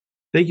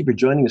Thank you for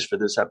joining us for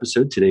this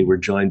episode. Today, we're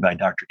joined by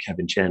Dr.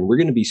 Kevin Chen. We're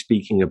going to be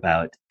speaking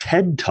about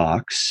TED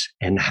Talks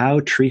and how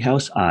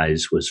Treehouse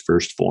Eyes was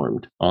first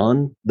formed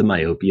on the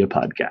Myopia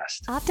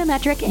podcast.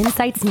 Optometric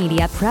Insights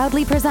Media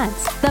proudly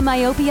presents the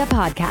Myopia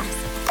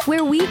podcast,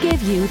 where we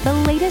give you the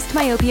latest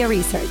myopia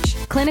research,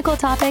 clinical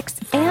topics,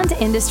 and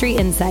industry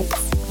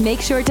insights.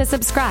 Make sure to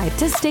subscribe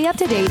to stay up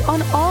to date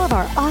on all of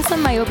our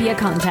awesome myopia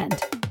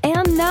content.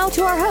 And now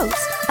to our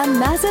host, a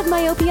massive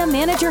myopia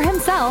manager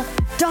himself,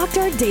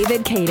 Dr.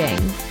 David Kading.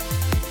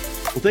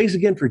 Well, thanks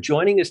again for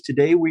joining us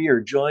today. We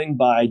are joined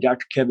by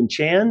Dr. Kevin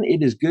Chan.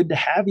 It is good to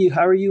have you.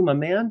 How are you, my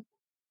man?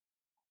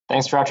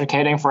 Thanks, Dr.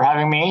 Kading, for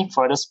having me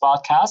for this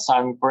podcast.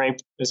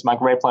 It's my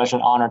great pleasure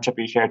and honor to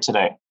be here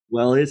today.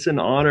 Well, it's an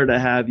honor to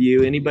have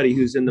you. Anybody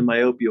who's in the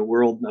myopia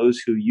world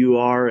knows who you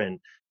are and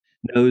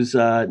knows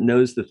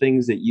the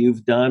things that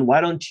you've done.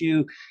 Why don't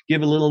you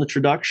give a little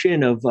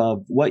introduction of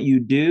what you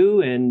do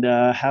and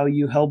how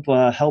you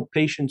help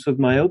patients with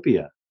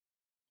myopia?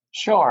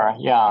 Sure.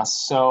 Yeah.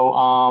 So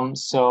I'm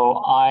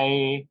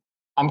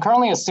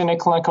currently a senior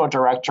clinical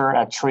director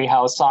at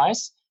Treehouse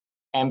Eyes,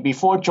 and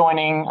before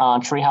joining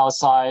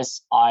Treehouse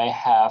Eyes, I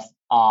have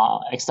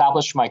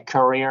established my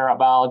career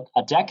about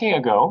a decade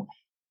ago.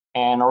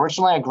 And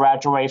originally, I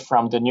graduated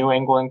from the New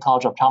England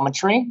College of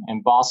Optometry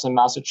in Boston,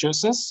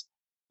 Massachusetts.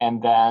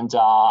 And then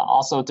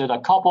also did a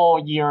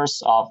couple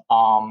years of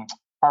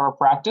private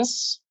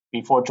practice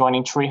before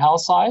joining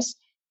Treehouse Eyes.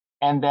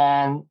 And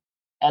then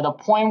at a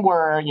point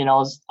where,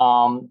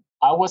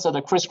 I was at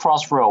a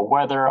crisscross road,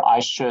 whether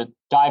I should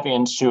dive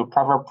into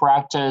private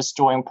practice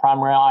doing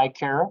primary eye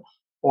care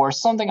or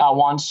something I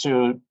want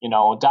to,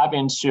 dive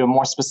into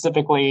more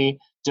specifically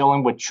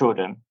dealing with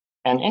children.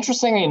 And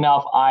interestingly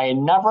enough, I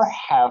never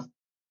have,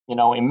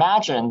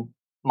 imagined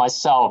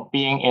myself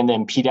being in the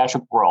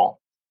pediatric world.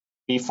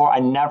 Before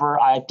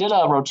I did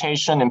a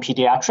rotation in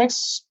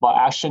pediatrics, but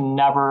actually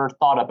never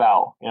thought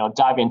about,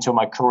 dive into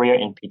my career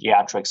in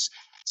pediatrics,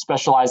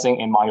 specializing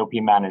in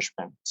myopia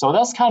management. So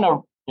that's kind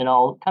of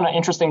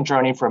interesting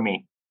journey for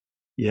me.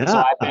 Yeah. So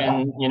I've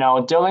been,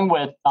 dealing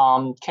with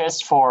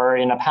kids for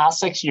in the past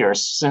 6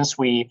 years since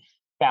we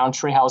found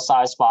Treehouse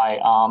Eyes by,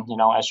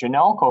 as you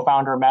know,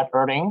 co-founder Matt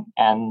Erding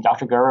and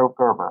Dr. Gary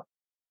Gerber.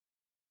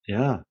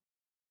 Yeah.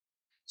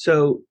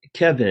 So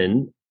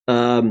Kevin,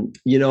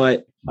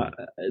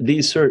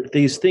 these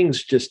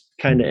things just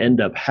kind of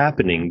end up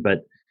happening,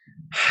 but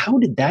how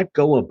did that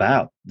go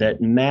about?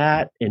 That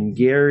Matt and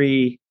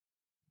Gary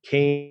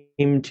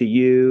came to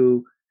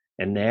you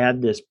and they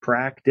had this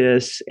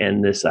practice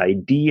and this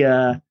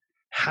idea.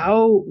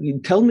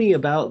 Tell me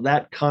about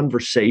that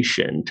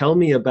conversation. Tell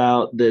me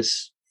about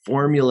this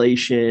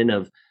formulation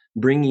of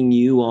bringing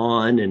you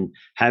on and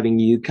having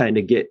you kind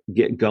of get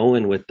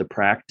going with the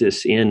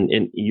practice and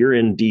you're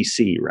in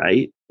DC,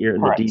 right? You're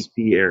in Correct. The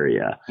DC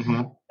area.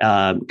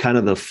 Mm-hmm. Kind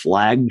of the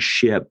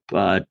flagship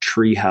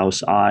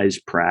Treehouse Eyes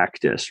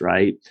practice,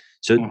 right?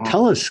 So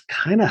Tell us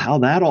kind of how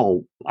that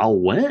all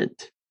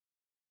went.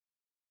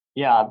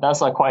 Yeah,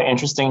 that's a quite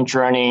interesting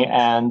journey.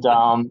 And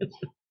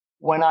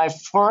when I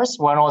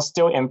was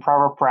still in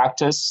private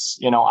practice,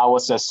 I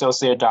was an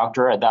associate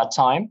doctor at that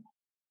time.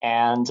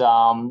 And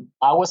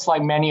I was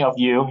like many of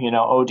you,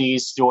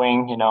 ODs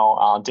doing,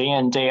 day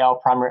in, day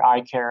out primary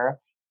eye care.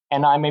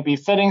 And I may be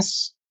fitting,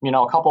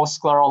 a couple of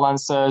scleral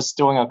lenses,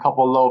 doing a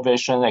couple of low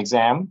vision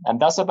exam, and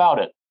that's about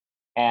it.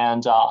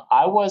 And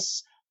I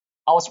was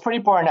pretty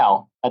burned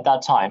out at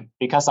that time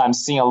because I'm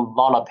seeing a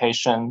lot of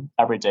patients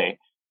every day.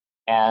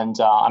 And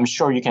I'm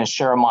sure you can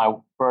share my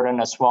burden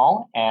as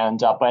well. And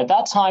but at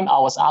that time, I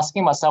was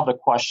asking myself the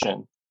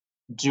question,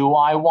 do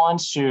I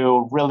want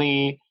to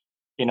really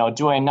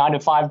do a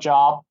 9-to-5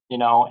 job,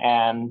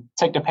 and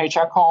take the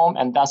paycheck home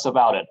and that's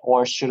about it?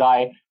 Or should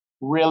I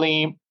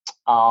really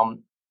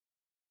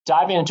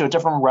dive into a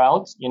different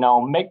route,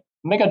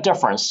 make a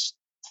difference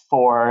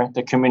for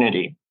the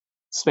community?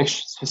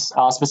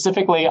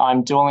 Specifically,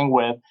 I'm dealing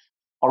with,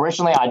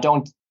 originally, I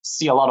don't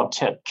see a lot of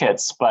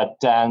kids, but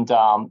then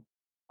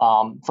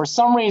for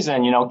some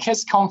reason,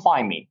 kids come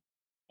find me,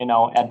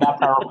 at that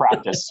private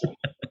practice.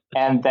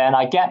 And then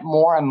I get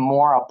more and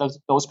more of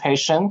those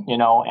patients,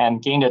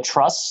 and gain the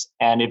trust.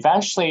 And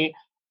eventually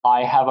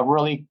I have a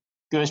really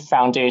good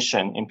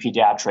foundation in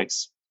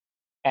pediatrics.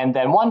 And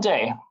then one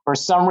day, for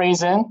some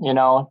reason,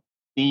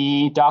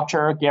 the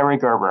Dr. Gary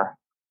Gerber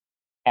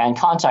and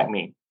contact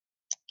me.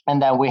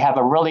 And then we have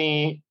a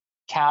really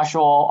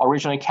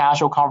originally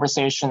casual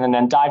conversation, and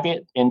then dive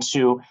it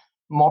into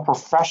more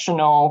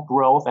professional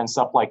growth and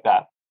stuff like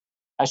that.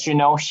 As you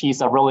know,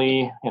 he's a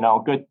really,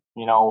 good,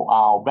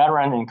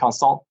 veteran and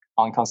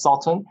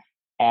consultant.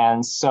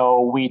 And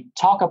so we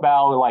talk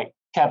about like,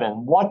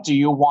 Kevin, what do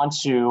you want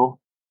to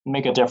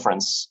make a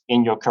difference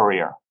in your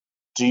career?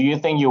 Do you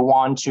think you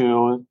want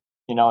to,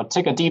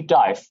 take a deep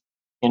dive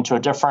into a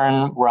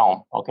different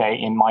realm, okay,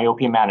 in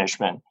myopia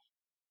management?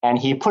 And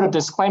he put a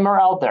disclaimer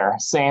out there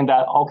saying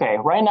that, okay,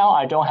 right now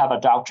I don't have a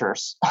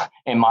doctor's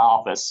in my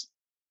office.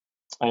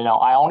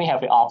 I only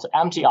have an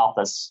empty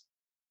office.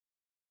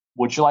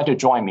 Would you like to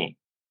join me?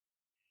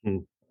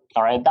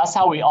 All right, that's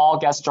how we all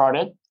get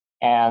started.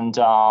 And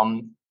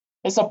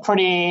it's a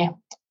pretty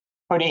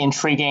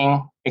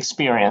intriguing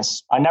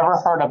experience. I never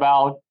heard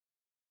about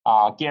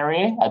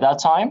Gary at that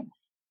time.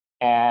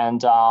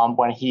 And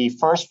when he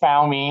first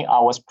found me, I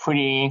was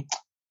pretty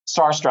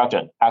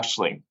starstruck,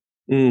 actually.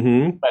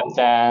 Mm-hmm. But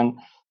then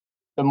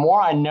the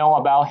more I know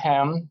about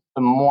him,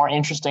 the more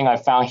interesting I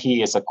found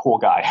he is a cool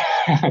guy.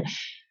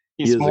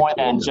 He's more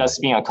than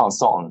just being a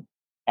consultant.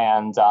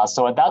 And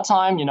so at that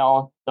time,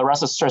 the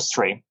rest is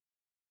history.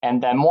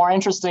 And then more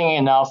interesting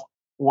enough,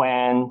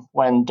 when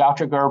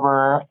Dr.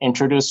 Gerber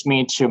introduced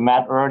me to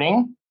Matt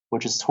Erding,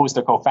 who's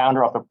the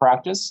co-founder of the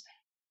practice,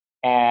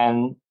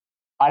 and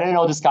I didn't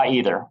know this guy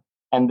either.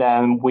 And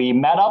then we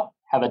met up,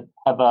 have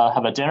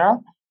a dinner,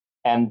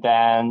 and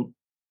then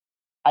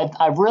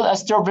I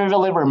still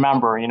vividly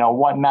remember,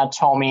 what Matt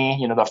told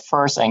me, the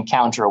first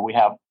encounter we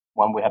have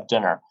when we have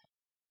dinner.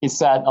 He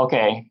said,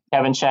 "Okay,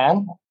 Kevin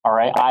Chen, all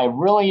right, I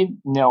really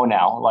know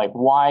now, like,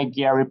 why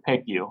Gary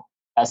picked you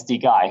as the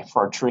guy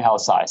for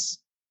Treehouse Eyes."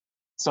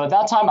 So at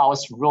that time, I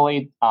was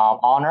really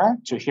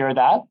honored to hear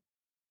that.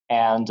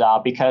 And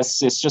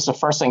because it's just a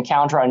first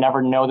encounter, I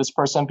never know this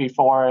person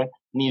before,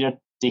 neither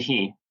did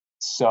he.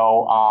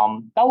 So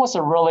that was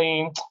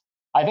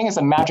I think it's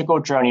a magical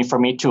journey for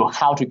me to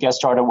how to get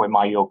started with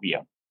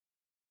myopia.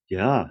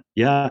 Yeah,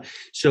 yeah.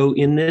 So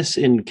in this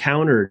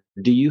encounter,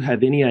 do you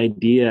have any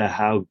idea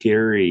how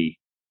Gary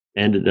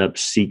ended up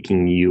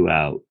seeking you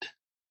out?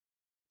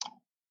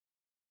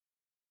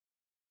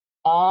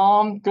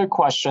 Good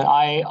question.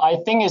 I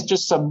think it's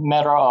just a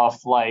matter of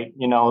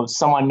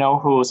someone know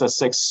who's a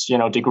 6,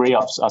 degree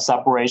of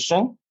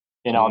separation.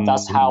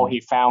 That's how he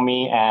found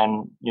me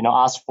and,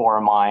 asked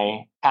for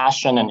my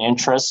passion and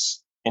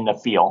interest in the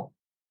field.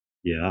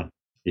 Yeah.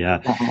 Yeah.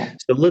 Mm-hmm.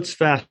 So let's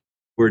fast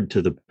forward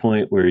to the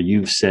point where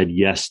you've said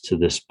yes to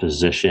this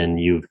position.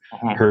 You've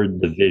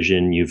heard the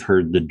vision. You've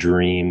heard the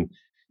dream.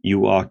 You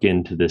walk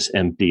into this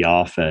empty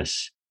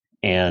office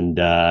and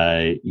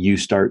you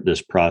start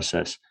this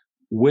process.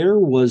 Where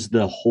was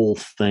the whole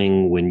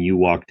thing when you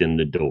walked in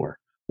the door?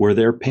 Were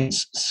there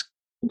patients,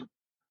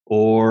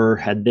 or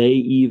had they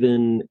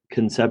even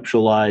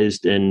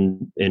conceptualized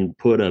and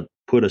put a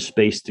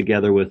space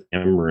together with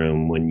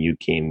M-Room when you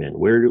came in?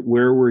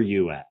 Where were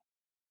you at?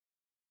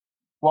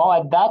 Well,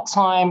 at that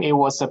time, it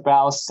was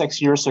about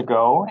 6 years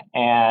ago.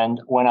 And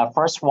when I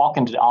first walked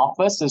into the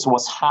office, this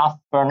was half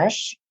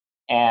furnished.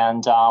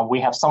 And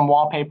we have some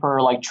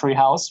wallpaper, like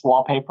Treehouse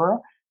wallpaper,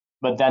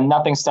 but then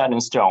nothing set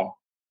in stone.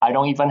 I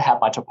don't even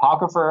have my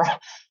topographer.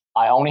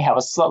 I only have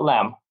a slit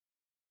lamp.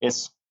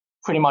 It's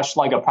pretty much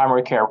like a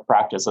primary care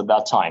practice at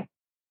that time.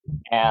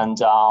 And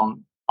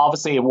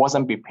obviously, it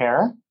wasn't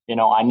prepared.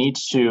 I need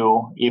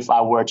to, if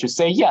I were to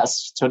say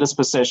yes to this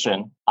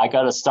position, I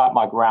got to start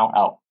my ground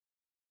out.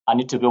 I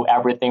need to build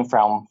everything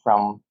from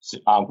ground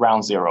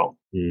zero.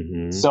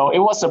 Mm-hmm. So it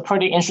was a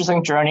pretty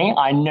interesting journey.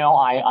 I know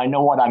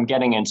what I'm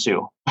getting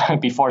into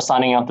before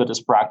signing up to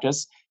this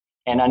practice.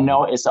 And I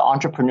know it's the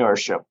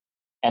entrepreneurship.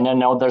 And I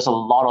know there's a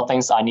lot of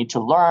things I need to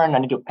learn, I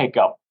need to pick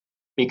up.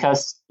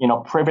 Because,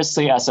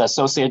 previously as an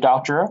associate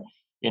doctor,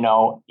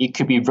 it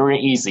could be very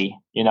easy.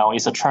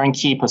 It's a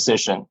turnkey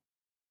position.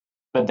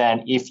 But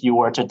then if you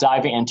were to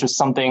dive into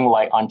something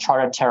like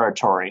uncharted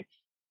territory,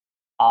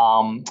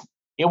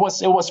 it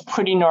was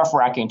pretty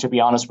nerve-wracking, to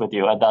be honest with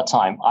you, at that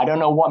time. I don't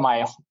know what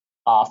my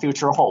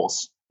future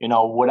holds.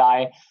 Would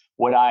I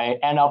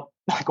end up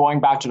going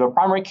back to the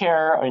primary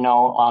care,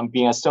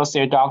 being an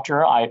associate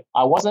doctor? I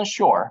wasn't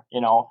sure,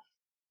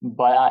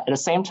 But at the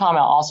same time, I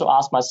also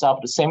asked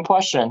myself the same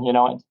question.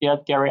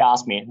 Gary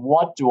asked me,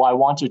 what do I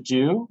want to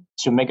do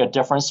to make a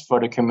difference for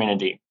the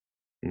community?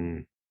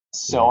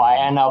 So I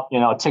end up,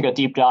 take a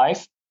deep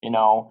dive,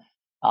 even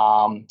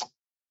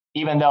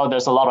though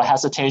there's a lot of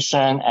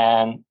hesitation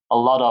and a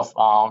lot of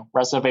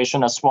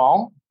reservation as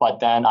well.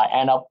 But then I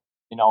end up,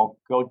 go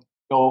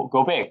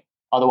big.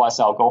 Otherwise,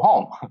 I'll go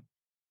home.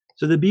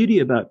 So the beauty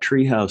about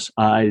Treehouse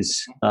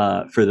Eyes,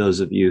 for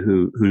those of you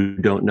who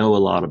don't know a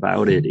lot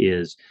about it,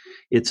 is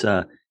it's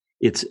a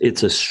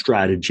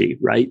strategy,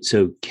 right?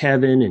 So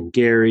Kevin and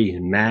Gary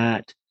and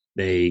Matt,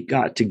 they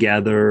got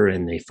together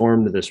and they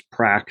formed this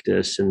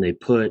practice and they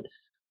put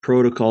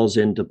protocols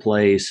into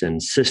place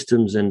and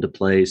systems into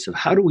place of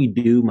how do we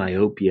do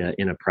myopia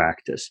in a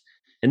practice.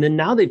 And then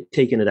now they've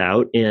taken it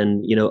out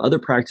and, other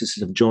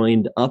practices have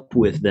joined up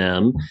with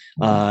them,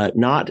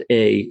 not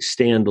a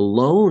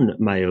standalone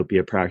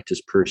myopia practice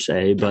per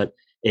se, but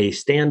a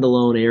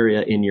standalone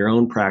area in your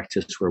own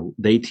practice where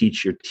they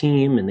teach your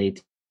team and they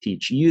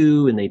teach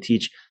you and they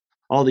teach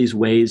all these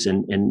ways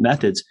and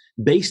methods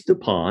based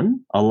upon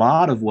a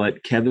lot of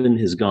what Kevin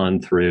has gone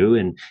through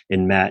and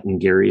Matt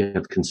and Gary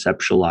have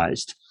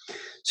conceptualized.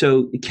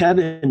 So,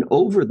 Kevin,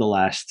 over the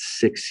last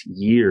 6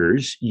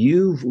 years,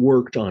 you've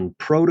worked on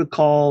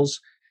protocols.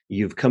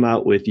 You've come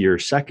out with your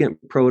second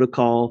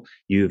protocol.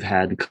 You've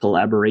had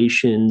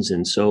collaborations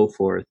and so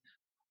forth.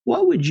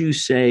 What would you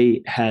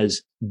say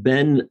has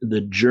been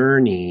the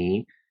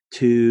journey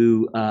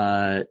to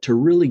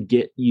really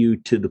get you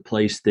to the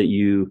place that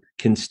you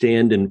can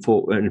stand in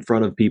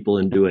front of people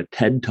and do a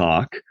TED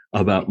Talk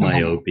about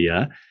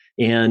myopia?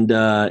 And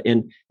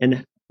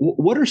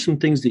what are some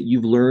things that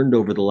you've learned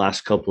over the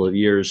last couple of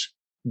years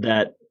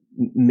that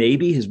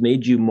maybe has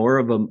made you more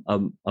of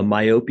a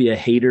myopia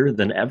hater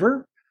than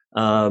ever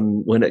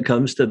when it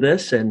comes to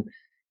this? And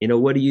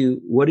what are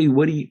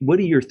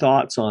your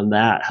thoughts on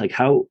that? Like,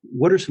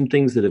 what are some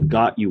things that have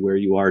got you where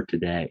you are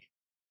today?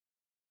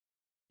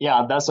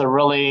 Yeah, that's a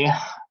really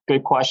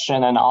good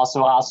question. And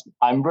also,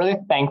 I'm really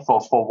thankful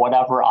for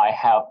whatever I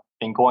have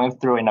been going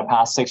through in the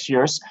past 6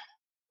 years,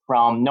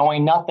 from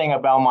knowing nothing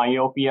about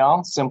myopia,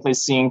 simply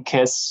seeing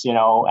kids,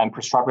 and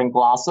prescribing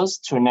glasses,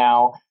 to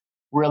now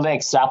really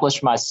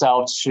establish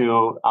myself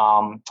to,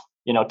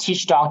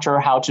 teach doctor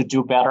how to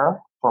do better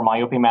for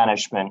myopia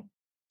management,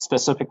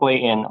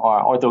 specifically in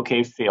our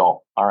ortho-K field.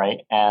 All right.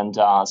 And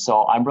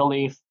so I'm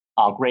really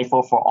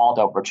grateful for all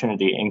the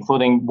opportunity,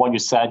 including what you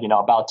said,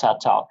 about TED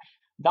Talk.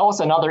 That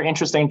was another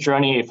interesting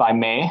journey, if I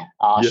may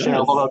share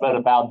a little bit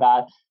about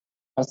that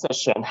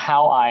transition,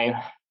 how I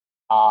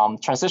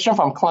transitioned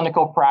from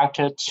clinical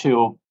practice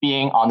to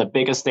being on the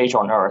biggest stage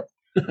on earth.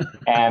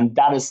 And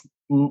that is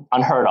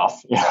unheard of.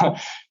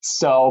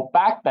 So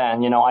back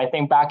then, I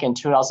think back in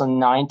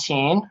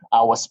 2019,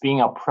 I was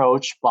being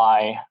approached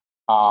by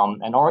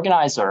an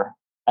organizer.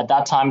 At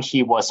that time,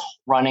 he was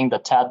running the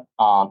TED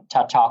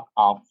Talk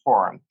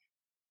forum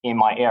in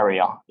my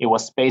area. It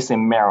was based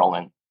in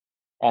Maryland.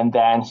 And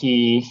then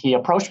he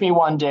approached me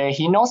one day.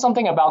 He knows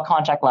something about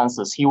contact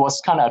lenses. He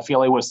was kind of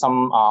affiliated with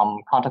some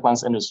contact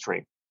lens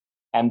industry.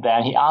 And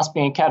then he asked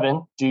me,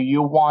 Kevin, do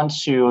you want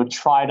to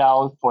try it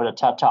out for the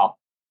TED Talk?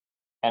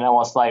 And I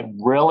was like,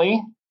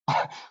 really?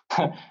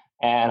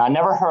 And I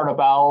never heard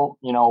about,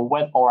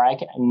 or I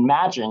can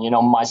imagine,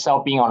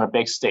 myself being on a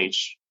big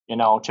stage.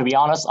 To be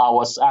honest, I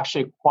was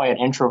actually quite an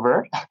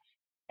introvert.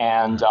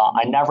 And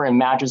I never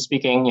imagined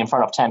speaking in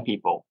front of 10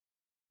 people,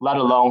 let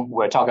alone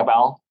we're talking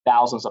about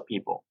thousands of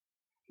people.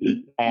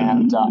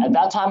 And at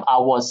that time, I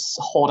was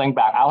holding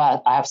back. I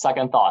have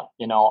second thought.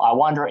 I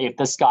wonder if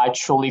this guy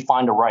truly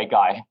find the right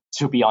guy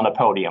to be on the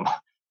podium.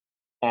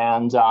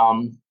 And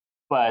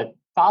but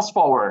fast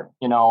forward,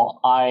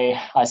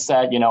 I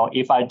said,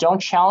 if I don't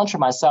challenge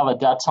myself at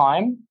that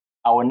time,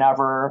 I would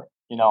never,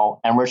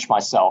 enrich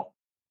myself.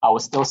 I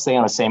would still stay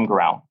on the same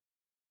ground.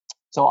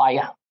 So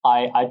I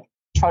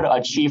try to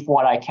achieve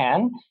what I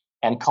can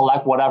and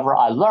collect whatever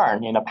I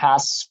learned in the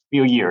past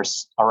few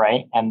years. All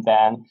right. And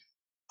then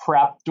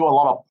do a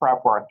lot of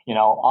prep work.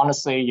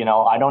 Honestly,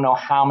 I don't know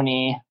how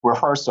many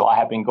rehearsal I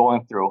have been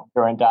going through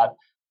during that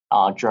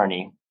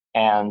journey.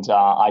 And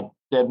I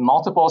did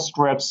multiple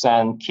scripts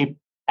and keep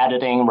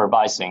editing,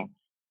 revising.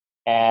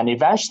 And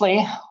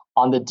eventually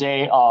on the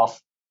day of,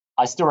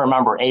 I still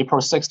remember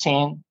April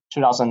 16,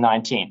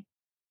 2019,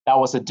 that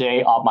was the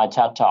day of my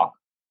TED Talk.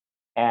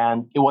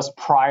 And it was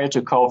prior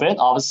to COVID,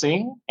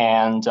 obviously.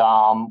 And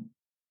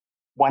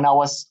when I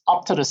was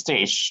up to the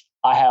stage,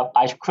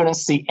 I couldn't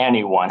see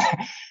anyone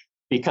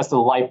because the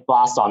light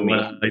blasted on me.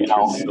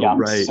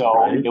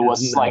 It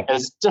was like a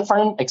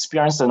different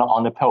experience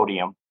on the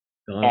podium.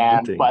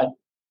 But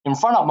in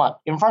front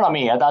of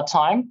me at that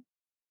time,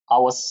 I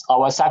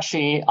was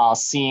actually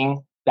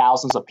seeing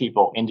thousands of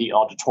people in the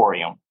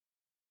auditorium,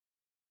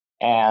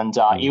 and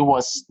it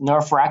was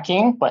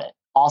nerve-wracking, but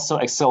also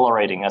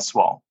exhilarating as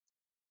well,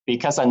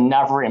 because I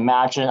never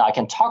imagined I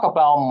can talk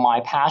about my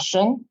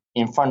passion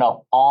in front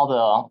of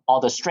all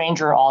the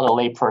stranger, all the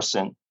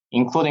layperson,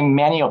 including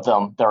many of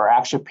them that are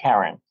actually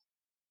parents.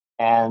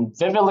 And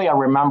vividly, I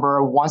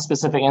remember one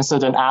specific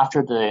incident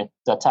after the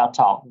TED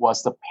Talk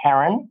was the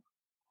parent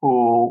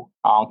who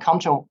come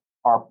to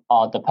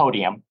the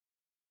podium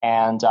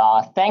and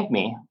thanked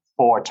me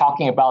for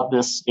talking about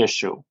this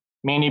issue,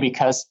 mainly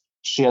because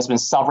she has been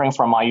suffering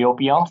from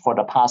myopia for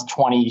the past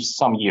 20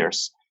 some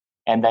years.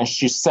 And then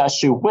she said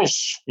she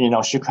wished,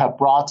 she could have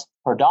brought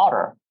her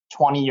daughter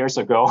 20 years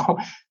ago,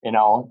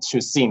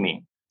 to see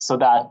me so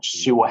that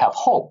she would have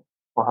hope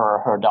for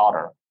her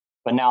daughter.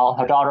 But now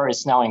her daughter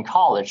is now in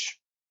college.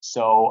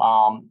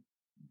 So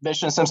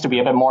vision seems to be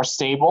a bit more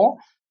stable.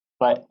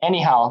 But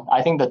anyhow,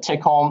 I think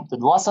the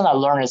lesson I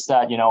learned is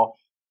that,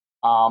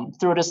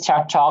 through this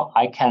TED Talk,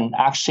 I can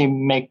actually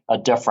make a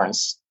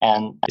difference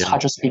and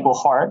touches people's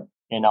heart,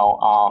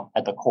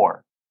 at the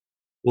core.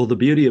 Well, the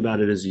beauty about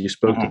it is you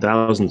spoke to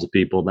thousands of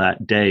people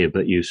that day,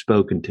 but you've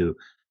spoken to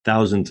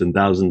thousands and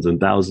thousands and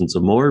thousands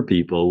of more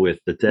people with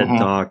the TED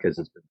Talk as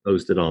it's been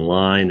posted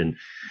online. And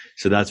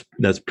so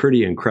that's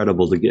pretty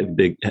incredible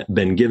to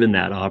been given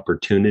that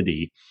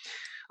opportunity.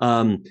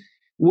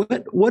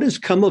 What has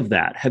come of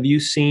that? Have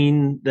you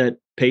seen that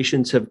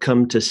patients have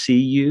come to see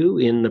you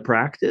in the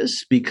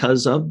practice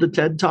because of the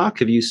TED Talk?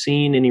 Have you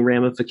seen any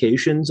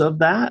ramifications of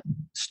that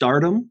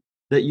stardom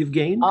that you've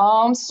gained?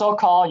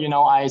 So-called,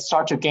 I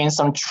start to gain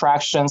some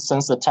traction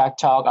since the TED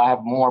Talk. I have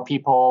more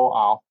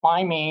people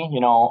find me,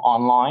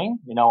 online.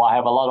 I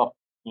have a lot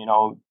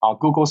of,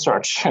 Google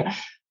search.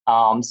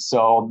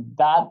 So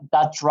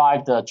that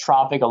drive the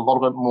traffic a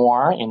little bit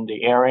more in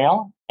the area.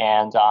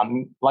 And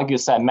like you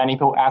said, many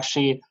people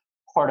actually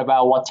heard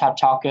about what TED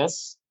Talk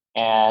is.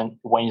 And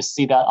when you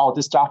see that,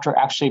 this doctor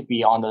actually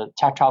be on the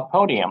TED Talk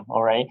podium,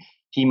 all right,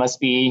 he must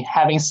be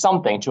having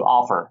something to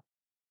offer.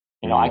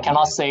 I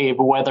cannot say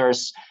whether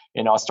it's,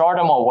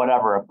 stardom or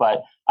whatever,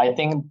 but I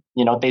think,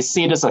 they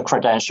see it as a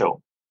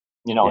credential,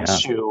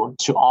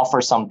 to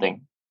offer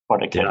something for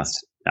the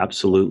kids. Yeah,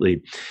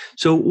 absolutely.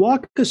 So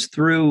walk us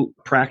through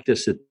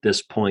practice at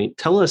this point.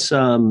 Tell us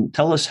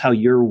how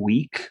your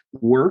week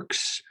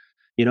works.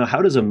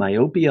 How does a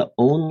myopia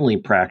only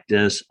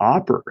practice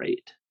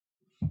operate?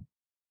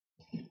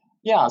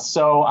 Yeah,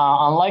 so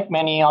unlike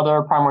many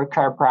other primary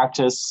care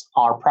practice,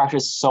 our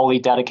practice is solely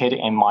dedicated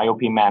in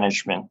myopia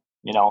management.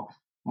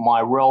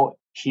 My role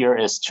here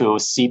is to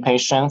see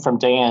patients from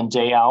day in,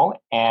 day out,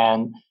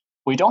 and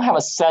we don't have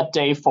a set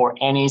day for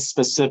any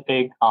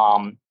specific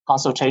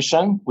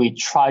consultation. We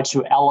try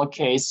to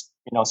allocate,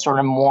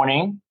 certain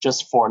morning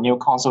just for new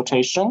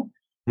consultation,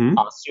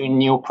 to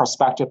new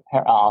prospective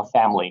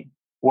family,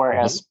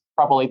 whereas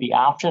probably the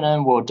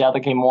afternoon will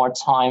dedicate more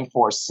time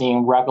for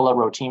seeing regular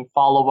routine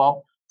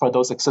follow-up for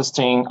those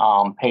existing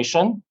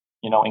patients,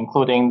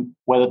 including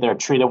whether they're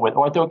treated with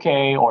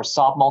ortho-K or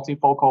soft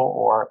multifocal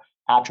or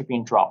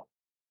atropine drop.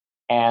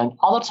 And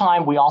other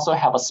time, we also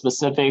have a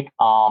specific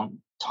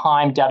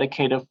time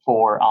dedicated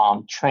for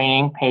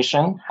training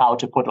patient how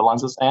to put the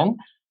lenses in.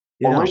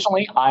 Yeah.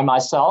 Originally, I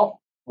myself,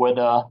 with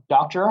the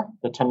doctor,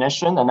 the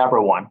technician, and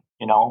everyone,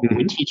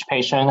 we teach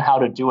patient how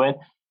to do it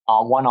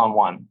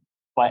one-on-one.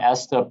 But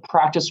as the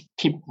practice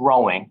keep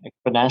growing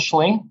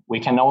exponentially, we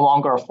can no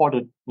longer afford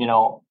to,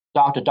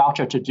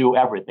 doctor to do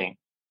everything.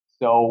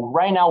 So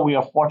right now, we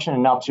are fortunate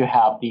enough to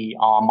have the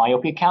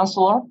myopia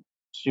counselor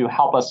to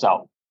help us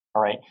out.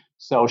 All right.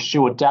 So she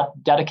would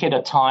dedicate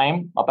a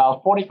time,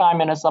 about 45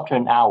 minutes up to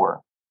an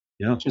hour,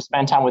 to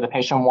spend time with the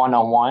patient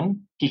one-on-one,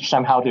 teach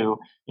them how to,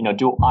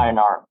 do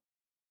INR.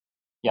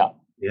 Yeah.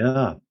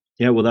 Yeah.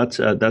 Yeah. Well, that's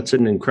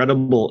an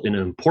incredible and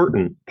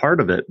important part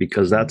of it,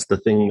 because that's the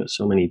thing that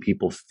so many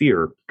people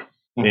fear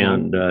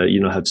and,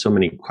 have so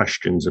many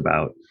questions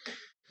about.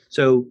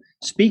 So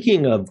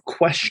speaking of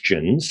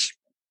questions,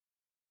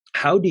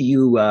 how do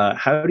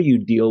you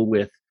deal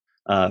with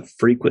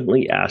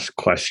frequently asked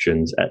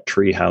questions at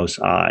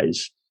Treehouse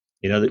Eyes?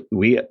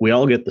 We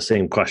all get the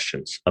same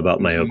questions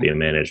about myopia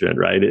management,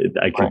 right?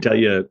 I can tell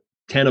you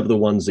 10 of the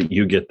ones that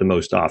you get the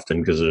most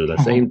often, because they're the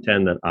same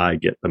 10 that I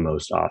get the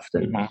most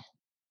often.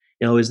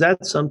 Is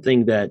that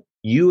something that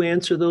you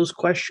answer those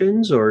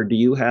questions, or do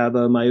you have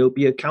a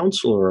myopia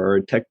counselor or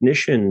a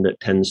technician that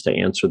tends to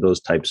answer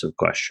those types of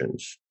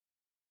questions?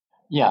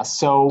 Yeah,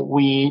 so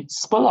we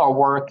split our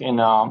work in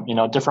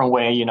a different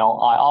way. I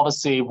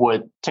obviously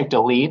would take the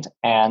lead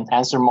and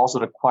answer most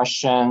of the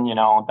question,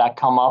 that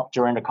come up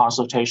during the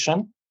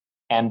consultation.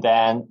 And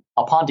then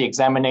upon the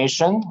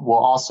examination, we'll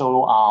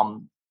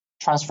also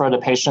transfer the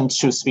patient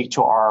to speak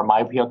to our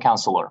myopia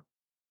counselor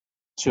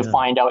to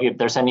find out if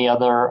there's any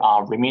other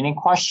remaining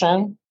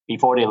question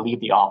before they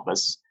leave the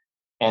office.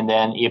 And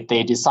then if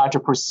they decide to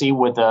proceed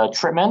with the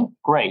treatment,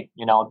 great.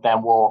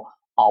 Then we'll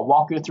I'll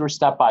walk you through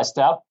step by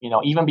step,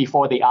 even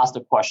before they ask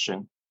the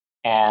question.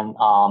 And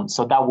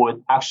so that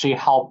would actually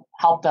help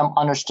them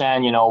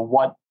understand,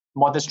 what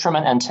this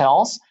treatment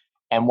entails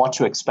and what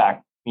to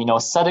expect.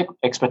 Set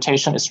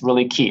expectation is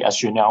really key,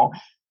 as you know.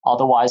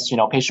 Otherwise,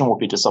 patient will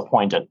be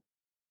disappointed.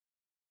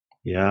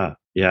 Yeah,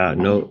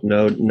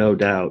 no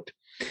doubt.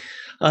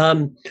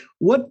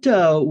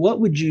 What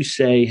would you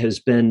say has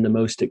been the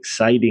most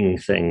exciting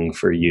thing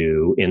for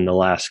you in the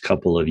last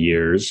couple of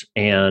years?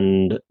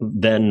 And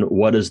then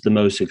what is the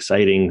most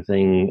exciting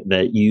thing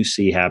that you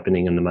see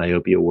happening in the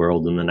myopia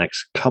world in the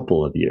next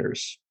couple of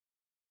years?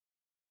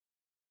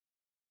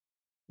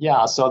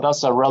 Yeah, so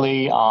that's a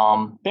really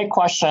big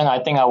question.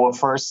 I think I will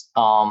first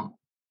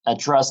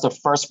address the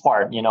first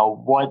part.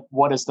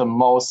 What is the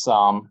most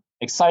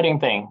exciting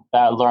thing that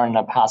I learned in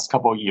the past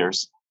couple of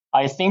years?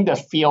 I think the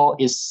field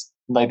is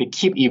they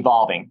keep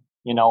evolving.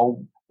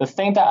 The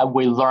thing that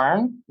we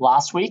learned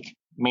last week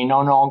may no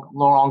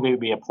longer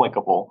be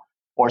applicable,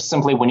 or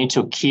simply we need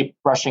to keep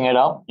brushing it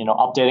up,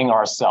 updating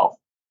ourselves,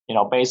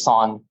 based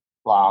on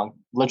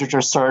literature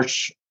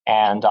search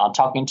and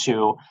talking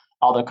to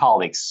other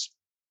colleagues.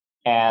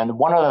 And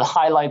one of the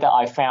highlights that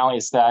I found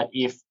is that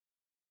if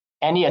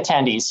any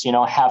attendees,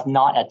 have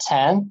not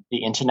attended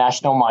the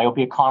International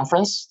Myopia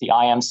Conference, the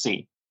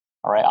IMC,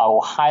 all right, I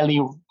will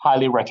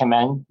highly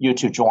recommend you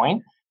to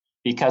join,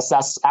 because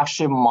that's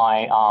actually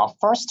my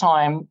first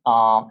time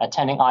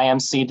attending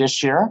IMC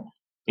this year.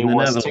 It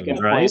was taking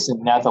place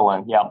in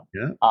Netherlands. Yeah.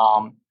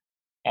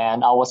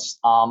 And I was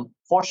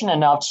fortunate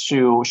enough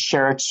to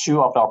share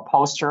two of our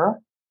posters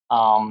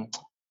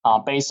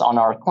based on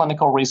our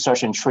clinical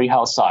research in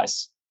Treehouse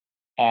Eyes.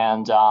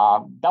 And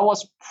that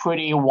was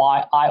pretty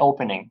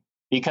eye-opening,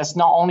 because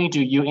not only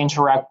do you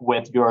interact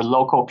with your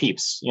local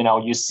peeps,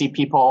 you see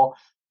people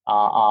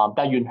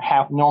that you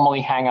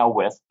normally hang out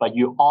with, but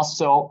you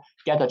also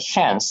get a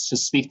chance to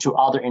speak to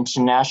other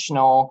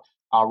international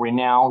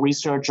renowned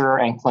researcher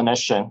and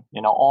clinician,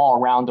 all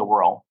around the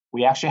world.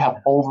 We actually have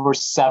over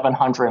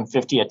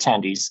 750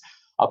 attendees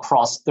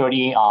across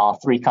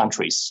 33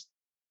 countries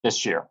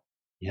this year.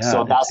 Yeah,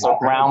 so that's a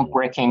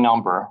groundbreaking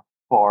number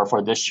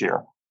for this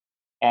year.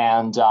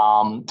 And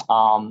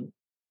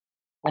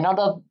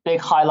another big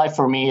highlight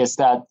for me is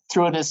that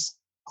through this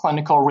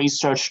clinical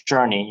research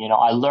journey,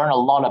 I learned a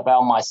lot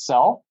about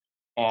myself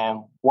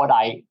and what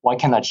I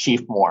can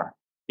achieve more.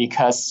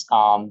 Because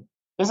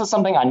this is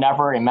something I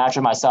never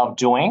imagined myself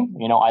doing.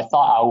 I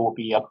thought I would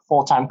be a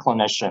full-time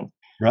clinician.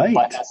 Right.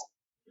 But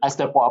as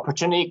the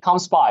opportunity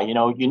comes by,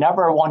 you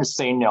never want to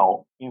say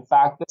no. In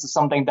fact, this is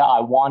something that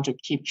I want to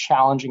keep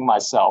challenging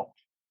myself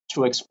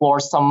to explore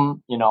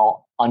some,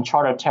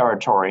 uncharted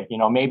territory.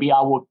 Maybe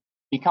I would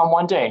become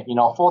one day,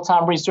 a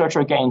full-time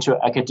researcher, get into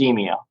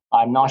academia.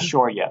 I'm not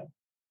sure yet.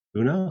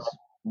 Who knows?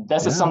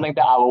 This is something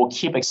that I will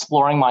keep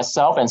exploring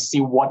myself and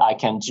see what I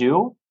can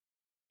do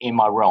in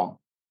my realm.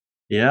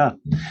 Yeah.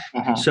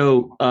 Mm-hmm.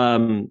 So,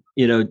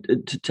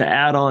 to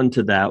add on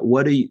to that,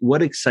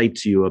 what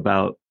excites you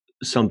about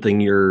something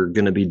you're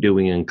going to be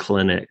doing in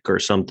clinic or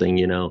something?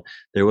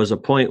 There was a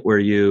point where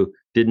you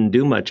didn't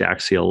do much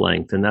axial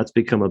length, and that's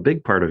become a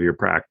big part of your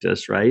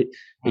practice, right?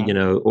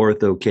 Mm-hmm.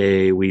 Ortho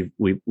K. We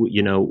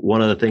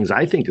one of the things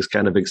I think is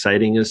kind of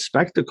exciting is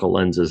spectacle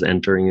lenses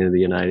entering into the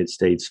United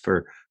States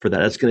for that.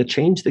 That's going to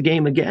change the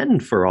game again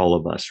for all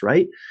of us,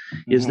 right?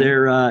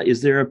 Mm-hmm.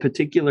 Is there a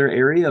particular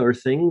area or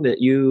thing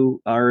that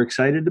you are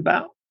excited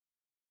about?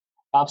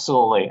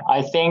 Absolutely.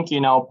 I think,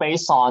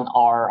 based on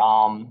our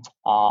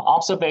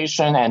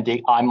observation and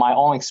my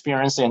own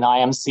experience in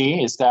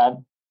IMC, is that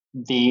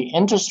the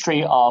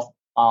industry of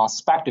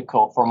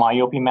spectacle for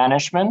myopia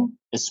management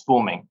is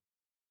booming.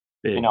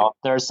 Big.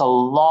 There's a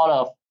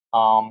lot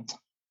of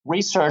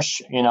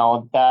research,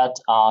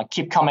 that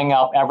keep coming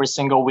up every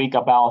single week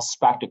about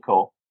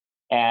spectacle.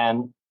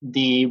 And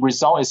the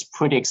result is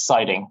pretty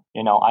exciting.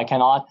 I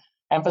cannot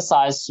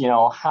emphasize,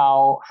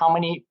 how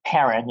many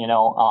parents,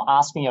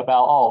 ask me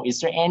about, is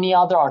there any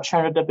other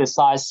alternative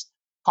besides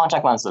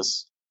contact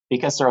lenses?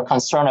 Because they're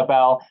concerned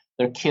about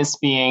their kids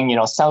being,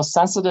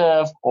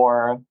 sensitive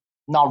or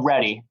not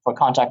ready for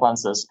contact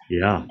lenses.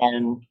 Yeah.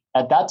 And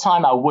at that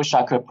time, I wish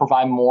I could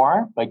provide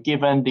more, but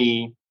given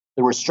the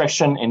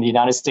restriction in the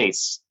United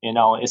States,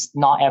 it's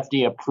not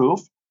FDA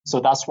approved. So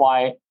that's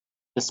why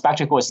the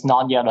spectacle is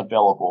not yet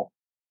available.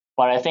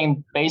 But I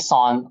think based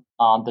on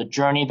the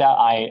journey that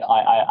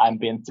I've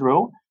been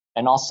through,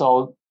 and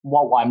also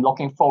what I'm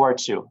looking forward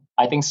to,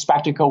 I think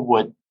spectacle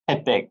would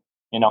hit big,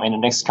 in the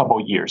next couple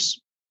of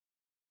years.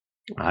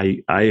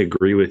 I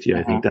agree with you.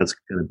 Mm-hmm. I think that's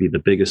going to be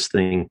the biggest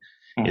thing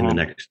in the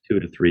next 2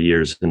 to 3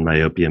 years in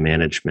myopia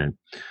management.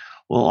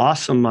 Well,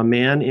 awesome, my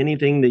man.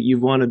 Anything that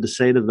you've wanted to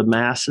say to the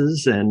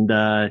masses? And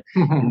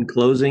in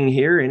closing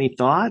here, any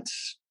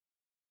thoughts?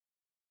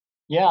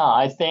 Yeah,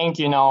 I think,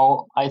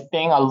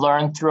 I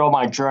learned through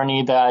my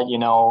journey that,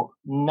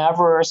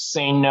 never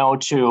say no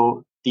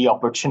to the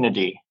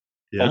opportunity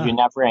that you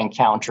never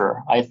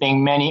encounter. I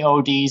think many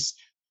ODs,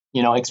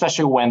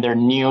 especially when they're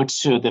new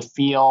to the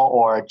field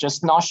or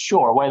just not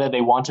sure whether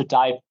they want to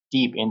dive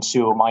deep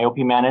into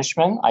myopia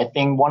management, I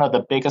think one of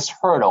the biggest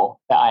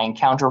hurdle that I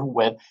encounter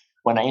with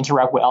when I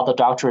interact with other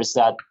doctors is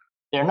that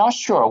they're not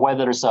sure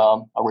whether there's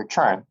a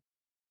return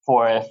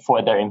for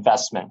their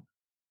investment.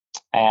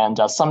 And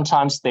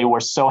sometimes they were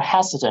so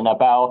hesitant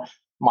about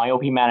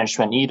myopia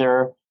management,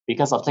 either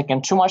because of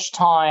taking too much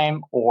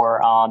time,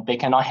 or they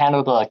cannot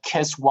handle the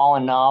kids well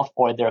enough,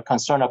 or they're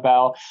concerned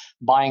about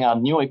buying a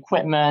new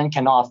equipment,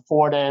 cannot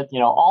afford it.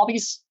 All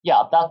these,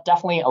 that's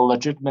definitely a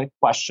legitimate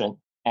question.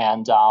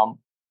 And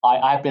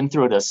I've been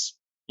through this,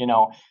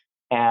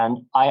 and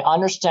I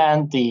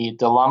understand the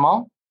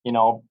dilemma,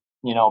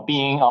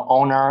 being an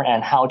owner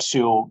and how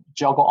to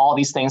juggle all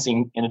these things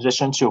in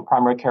addition to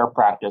primary care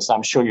practice.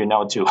 I'm sure you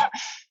know too.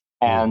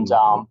 And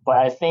but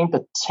I think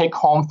the take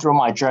home through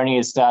my journey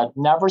is that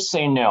never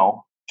say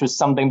no to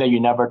something that you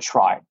never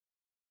tried.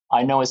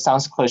 I know it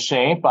sounds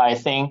cliche, but I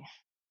think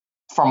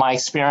from my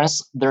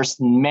experience, there's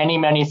many,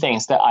 many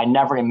things that I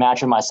never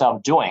imagined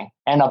myself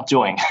end up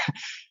doing.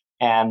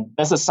 And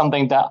this is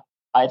something that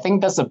I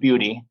think that's the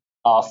beauty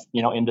of,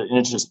 in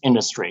the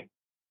industry.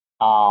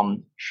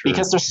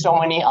 Because there's so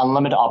many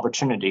unlimited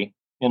opportunity,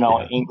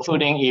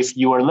 including if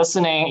you are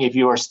listening, if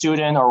you're a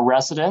student or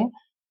resident,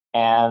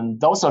 and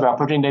those are the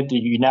opportunities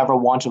you never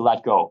want to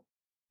let go.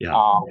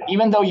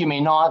 Even though you may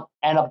not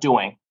end up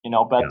doing,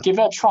 but give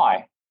it a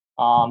try.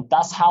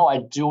 That's how I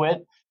do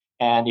it.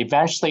 And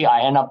eventually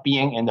I end up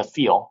being in the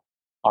field,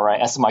 all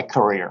right, as my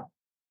career.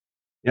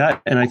 Yeah.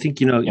 And I think,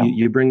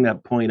 you bring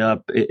that point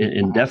up,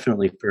 and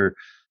definitely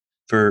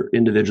for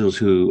individuals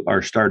who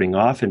are starting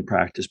off in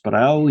practice. But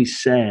I always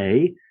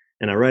say,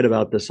 and I write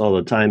about this all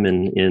the time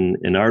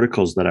in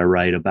articles that I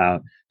write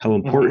about how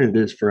important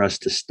it is for us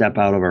to step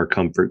out of our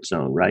comfort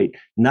zone, right?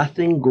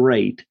 Nothing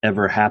great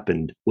ever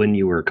happened when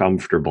you were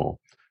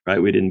comfortable,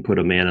 right? We didn't put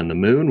a man on the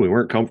moon. We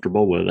weren't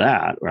comfortable with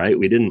that, right?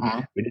 We didn't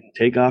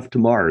take off to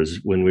Mars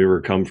when we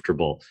were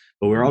comfortable,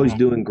 but we're always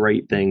doing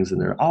great things.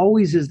 And there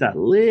always is that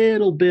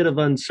little bit of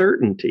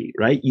uncertainty,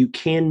 right? You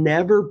can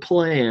never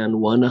plan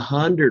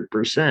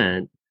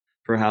 100%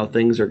 for how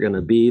things are going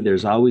to be.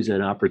 There's always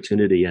an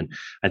opportunity. And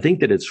I think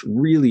that it's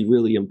really,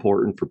 really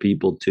important for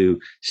people to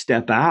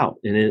step out.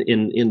 And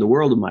in the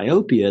world of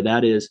myopia,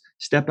 that is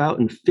step out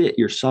and fit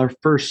your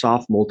first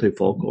soft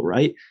multifocal,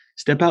 right?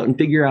 Step out and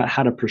figure out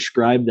how to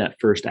prescribe that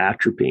first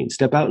atropine.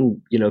 Step out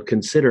and,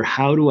 consider,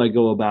 how do I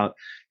go about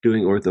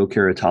doing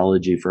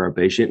orthokeratology for our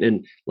patient?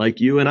 And like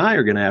you and I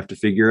are going to have to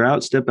figure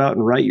out, step out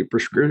and write your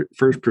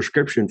first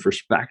prescription for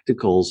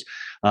spectacles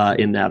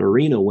in that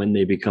arena when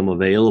they become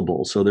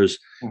available. So there's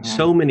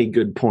so many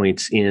good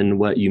points in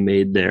what you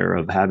made there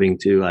of having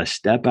to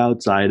step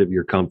outside of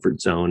your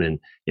comfort zone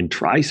and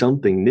try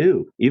something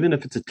new, even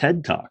if it's a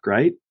TED Talk,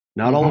 right?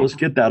 Not all of us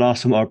get that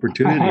awesome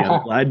opportunity.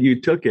 I'm glad you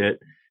took it,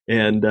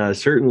 and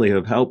certainly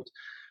have helped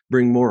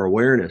bring more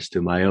awareness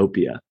to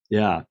myopia.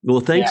 Yeah.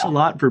 Well, thanks a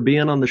lot for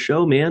being on the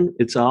show, man.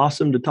 It's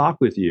awesome to talk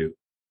with you.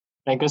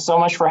 Thank you so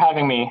much for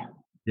having me.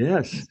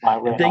 Yes. It's my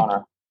great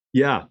honor.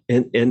 Yeah.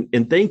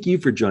 And thank you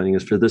for joining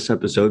us for this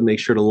episode. Make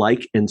sure to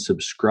like and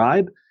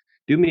subscribe.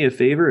 Do me a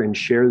favor and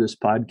share this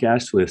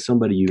podcast with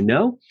somebody you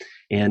know.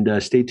 And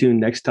stay tuned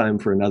next time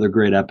for another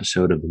great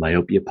episode of the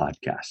Myopia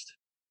Podcast.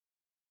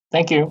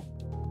 Thank you.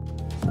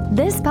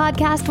 This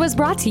podcast was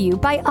brought to you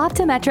by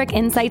Optometric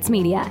Insights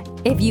Media.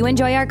 If you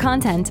enjoy our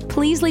content,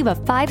 please leave a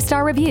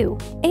 5-star review.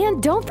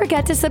 And don't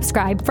forget to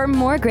subscribe for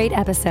more great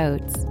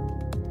episodes.